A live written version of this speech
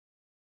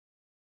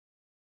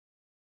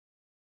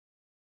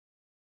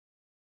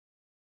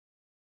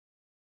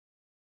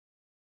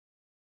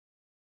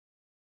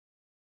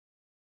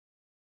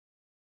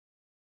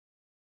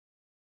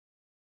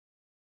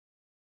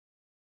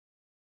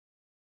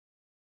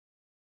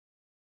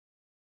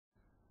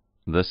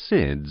The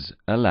Cids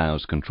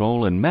allows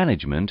control and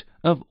management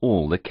of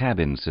all the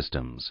cabin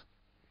systems.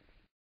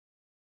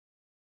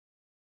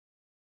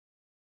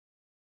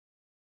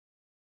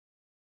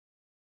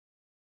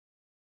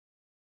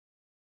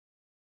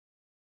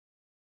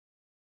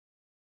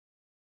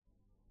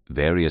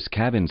 Various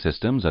cabin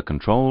systems are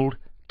controlled,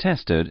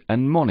 tested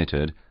and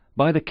monitored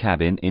by the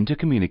Cabin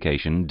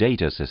Intercommunication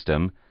Data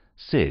System,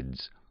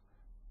 Cids.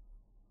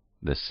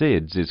 The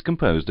Cids is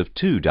composed of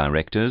two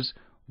directors,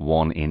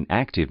 one in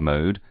active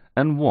mode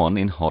and one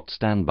in hot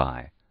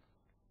standby.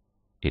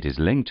 It is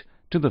linked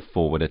to the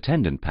Forward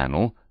Attendant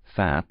Panel,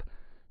 FAP,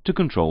 to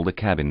control the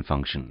cabin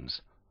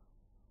functions.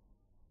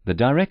 The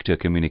director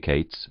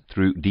communicates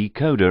through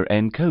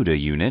decoder-encoder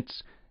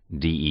units,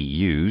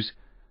 DEUs,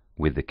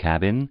 with the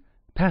cabin,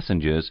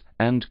 passengers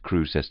and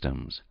crew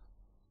systems.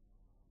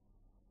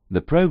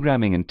 The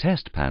Programming and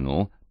Test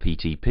Panel,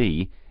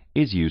 PTP,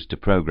 is used to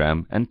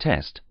program and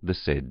test the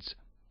Cids.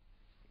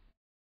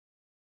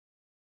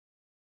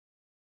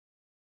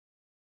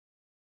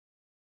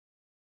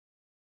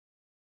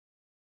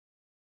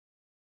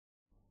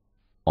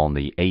 On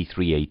the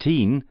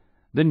A318,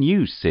 the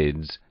new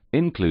Cids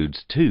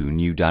includes two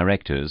new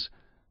directors,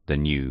 the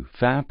new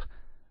FAP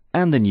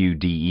and the new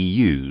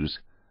DEUs,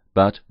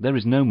 but there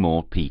is no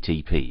more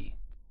PTP.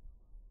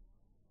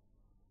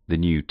 The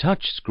new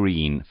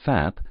touchscreen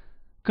FAP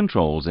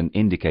controls and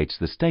indicates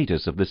the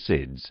status of the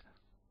Cids.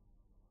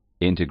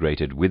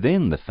 Integrated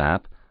within the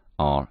FAP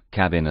are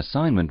Cabin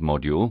Assignment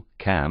Module,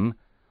 CAM,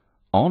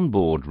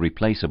 Onboard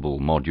Replaceable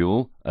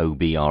Module,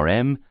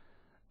 OBRM,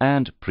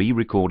 and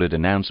Pre-Recorded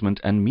Announcement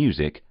and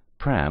Music,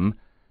 PRAM,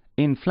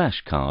 in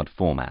flashcard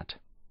format.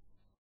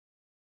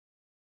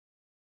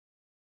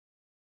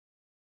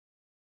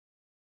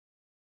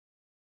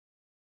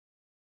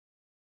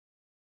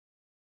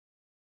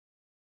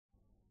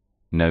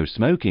 No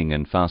smoking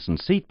and fasten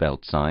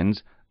seatbelt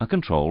signs are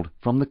controlled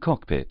from the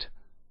cockpit.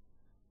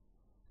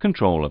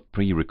 Control of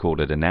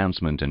pre-recorded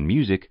announcement and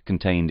music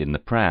contained in the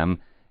PRAM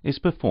is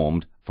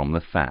performed from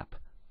the FAP.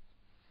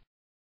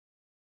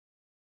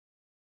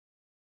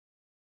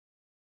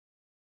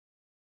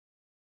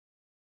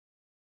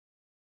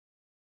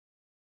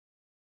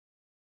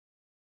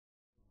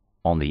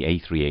 On the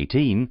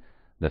A318,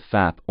 the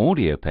FAP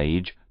audio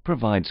page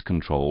provides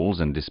controls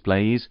and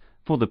displays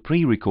for the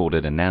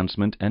pre-recorded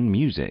announcement and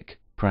music,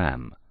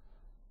 PRAM.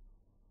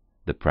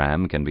 The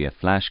PRAM can be a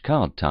flash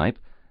card type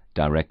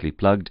directly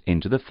plugged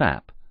into the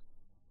FAP.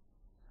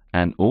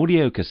 An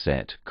audio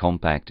cassette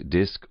compact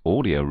disc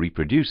audio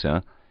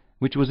reproducer,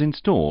 which was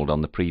installed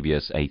on the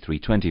previous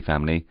A320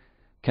 family,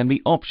 can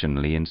be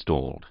optionally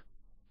installed.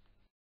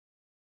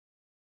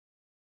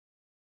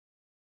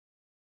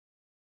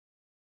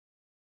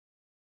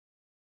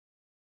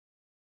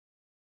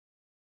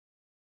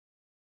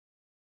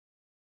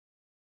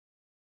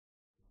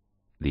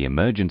 The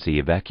emergency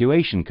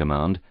evacuation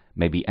command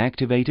may be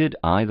activated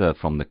either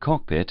from the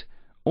cockpit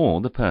or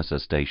the purser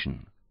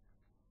station.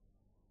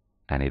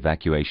 An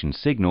evacuation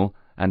signal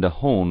and a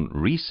horn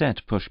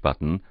reset push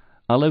button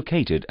are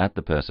located at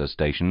the purser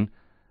station,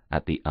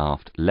 at the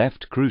aft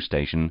left crew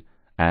station,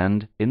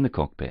 and in the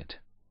cockpit.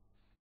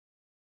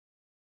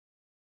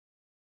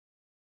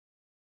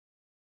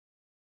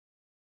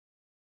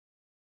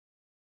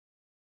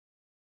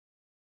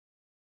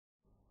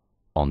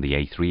 On the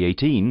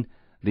A318,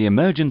 the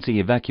emergency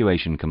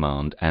evacuation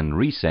command and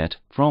reset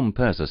from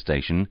purser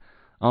station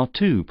are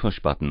two push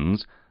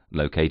buttons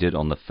located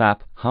on the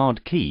FAP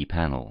hard key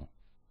panel.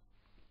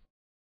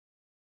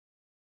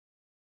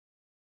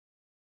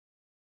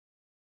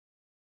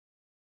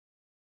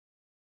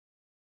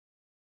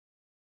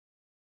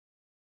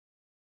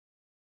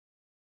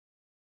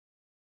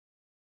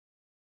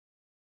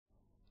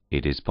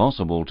 It is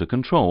possible to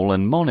control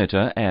and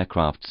monitor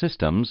aircraft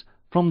systems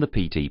from the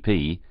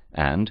PTP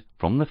and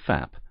from the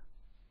FAP.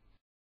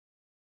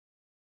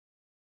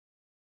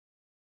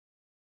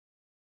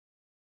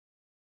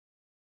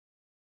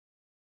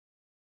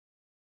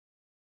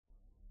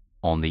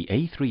 On the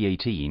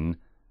A318,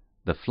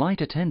 the Flight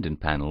Attendant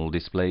Panel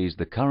displays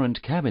the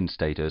current cabin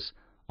status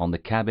on the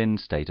Cabin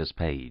Status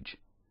page.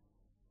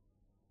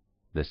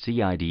 The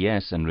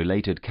CIDS and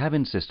related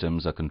cabin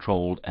systems are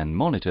controlled and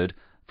monitored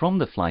from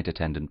the Flight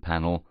Attendant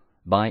Panel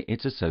by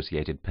its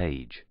associated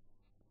page.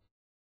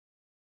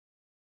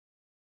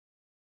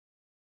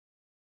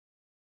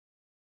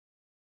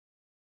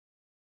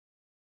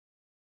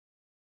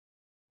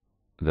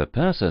 The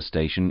purser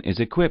station is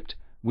equipped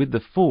with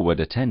the Forward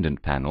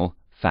Attendant Panel,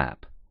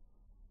 FAP.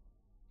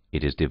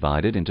 It is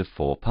divided into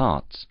four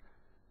parts: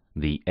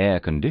 the Air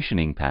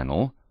Conditioning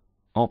Panel,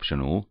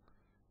 optional,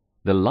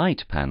 the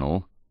Light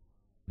Panel,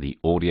 the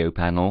Audio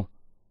Panel,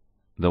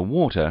 the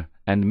Water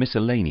and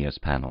Miscellaneous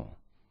Panel.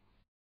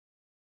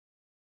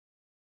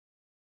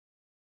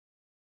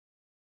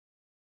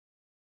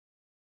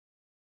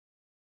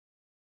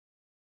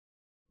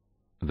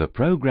 The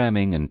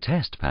Programming and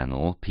Test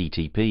Panel,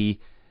 PTP,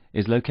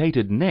 is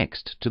located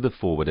next to the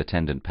Forward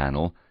Attendant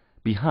Panel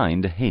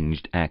behind a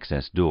hinged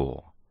access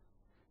door.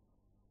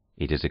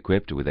 It is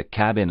equipped with a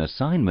Cabin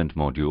Assignment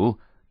Module,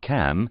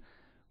 CAM,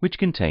 which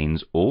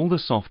contains all the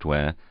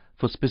software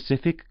for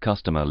specific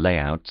customer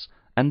layouts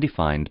and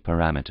defined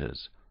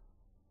parameters.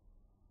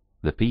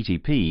 The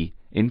PTP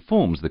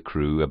informs the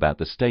crew about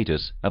the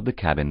status of the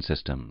cabin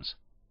systems.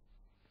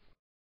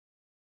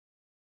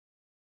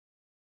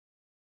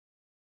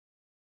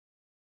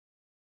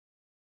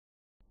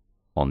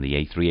 On the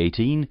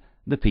A318,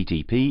 the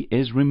PTP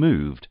is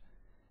removed.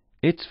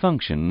 Its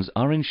functions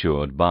are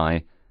ensured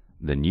by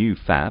the new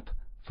FAP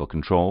for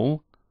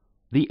control,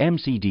 the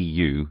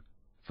MCDU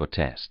for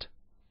test.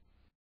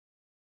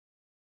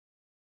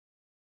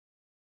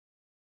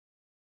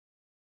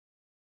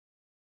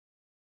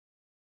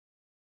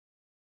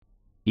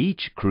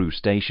 Each crew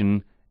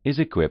station is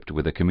equipped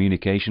with a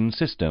communication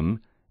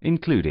system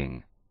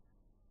including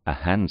a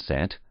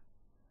handset,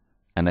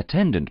 an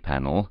attendant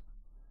panel,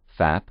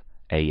 FAP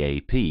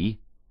AAP,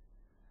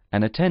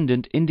 an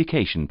attendant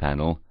indication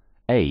panel,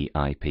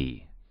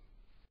 AIP.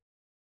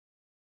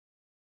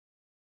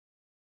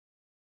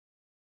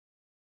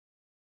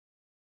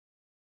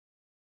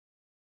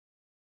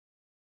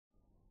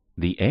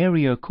 The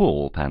area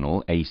call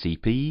panel,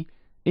 ACP,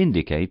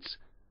 indicates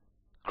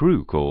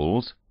crew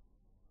calls,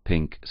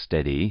 pink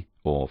steady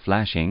or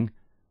flashing,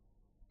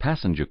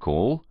 passenger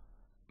call,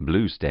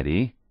 blue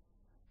steady,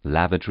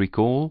 lavatory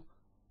call,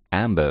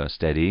 amber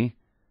steady,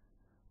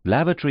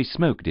 lavatory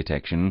smoke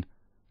detection,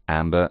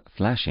 amber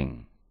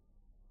flashing.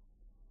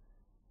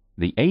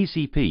 The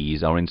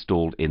ACPs are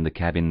installed in the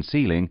cabin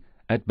ceiling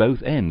at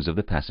both ends of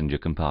the passenger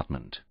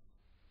compartment.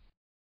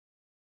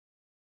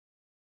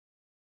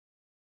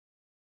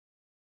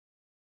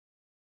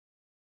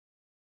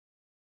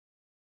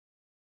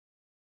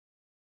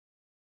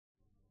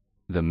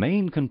 The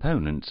main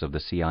components of the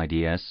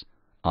CIDS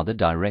are the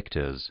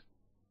directors.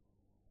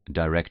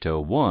 Director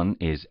 1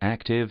 is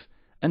active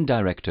and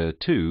Director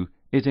 2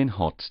 is in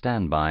hot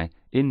standby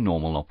in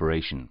normal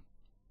operation.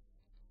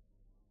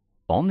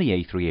 On the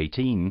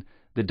A318,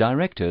 the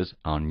directors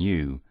are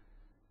new.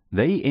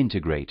 They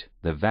integrate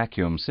the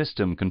vacuum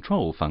system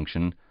control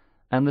function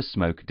and the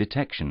smoke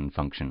detection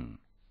function.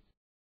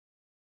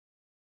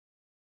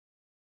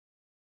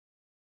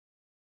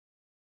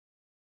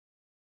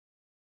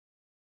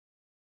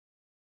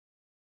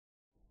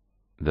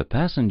 The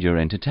passenger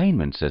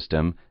entertainment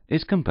system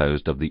is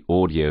composed of the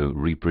audio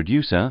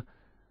reproducer,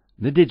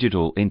 the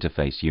digital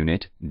interface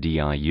unit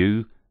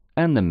DIU,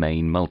 and the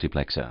main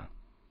multiplexer.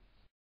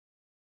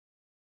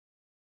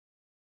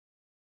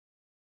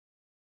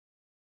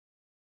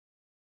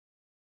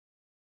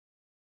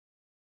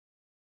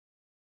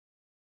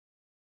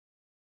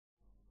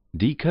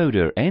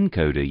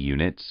 Decoder-encoder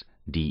units,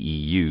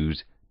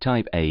 DEUs,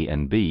 Type A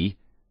and B,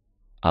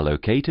 are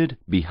located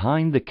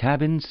behind the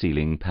cabin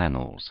ceiling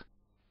panels.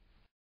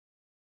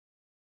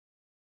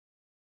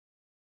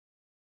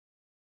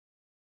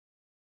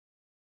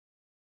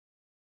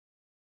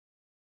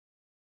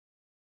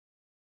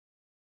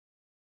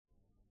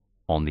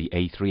 On the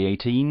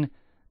A318,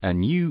 a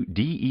new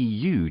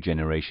DEU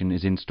generation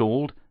is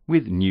installed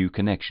with new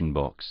connection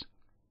box.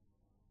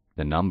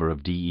 The number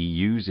of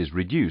DEUs is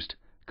reduced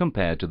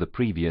compared to the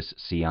previous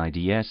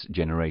CIDS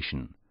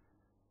generation.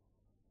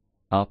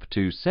 Up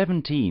to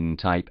 17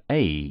 Type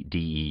A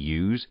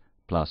DEUs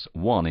plus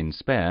 1 in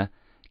spare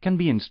can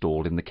be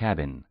installed in the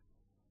cabin,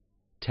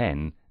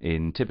 10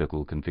 in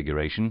typical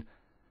configuration.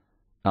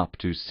 Up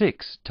to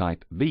 6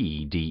 Type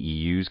B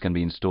DEUs can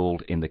be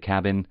installed in the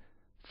cabin,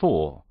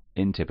 4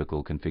 in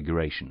typical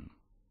configuration.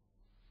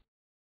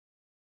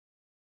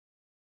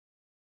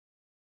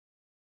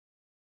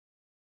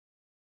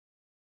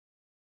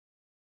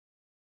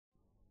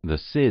 The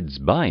Cids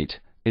byte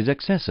is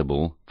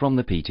accessible from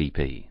the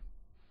PTP.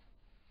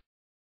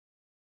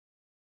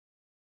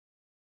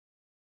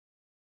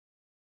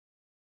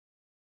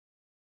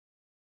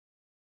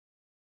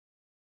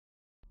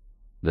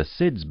 The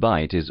Cids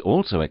byte is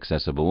also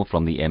accessible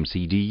from the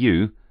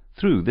MCDU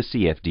through the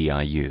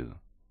CFDIU.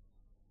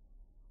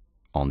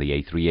 On the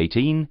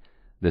A318,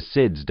 the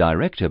Cids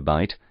director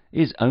byte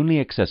is only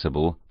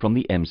accessible from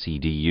the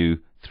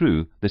MCDU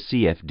through the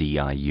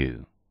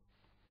CFDIU.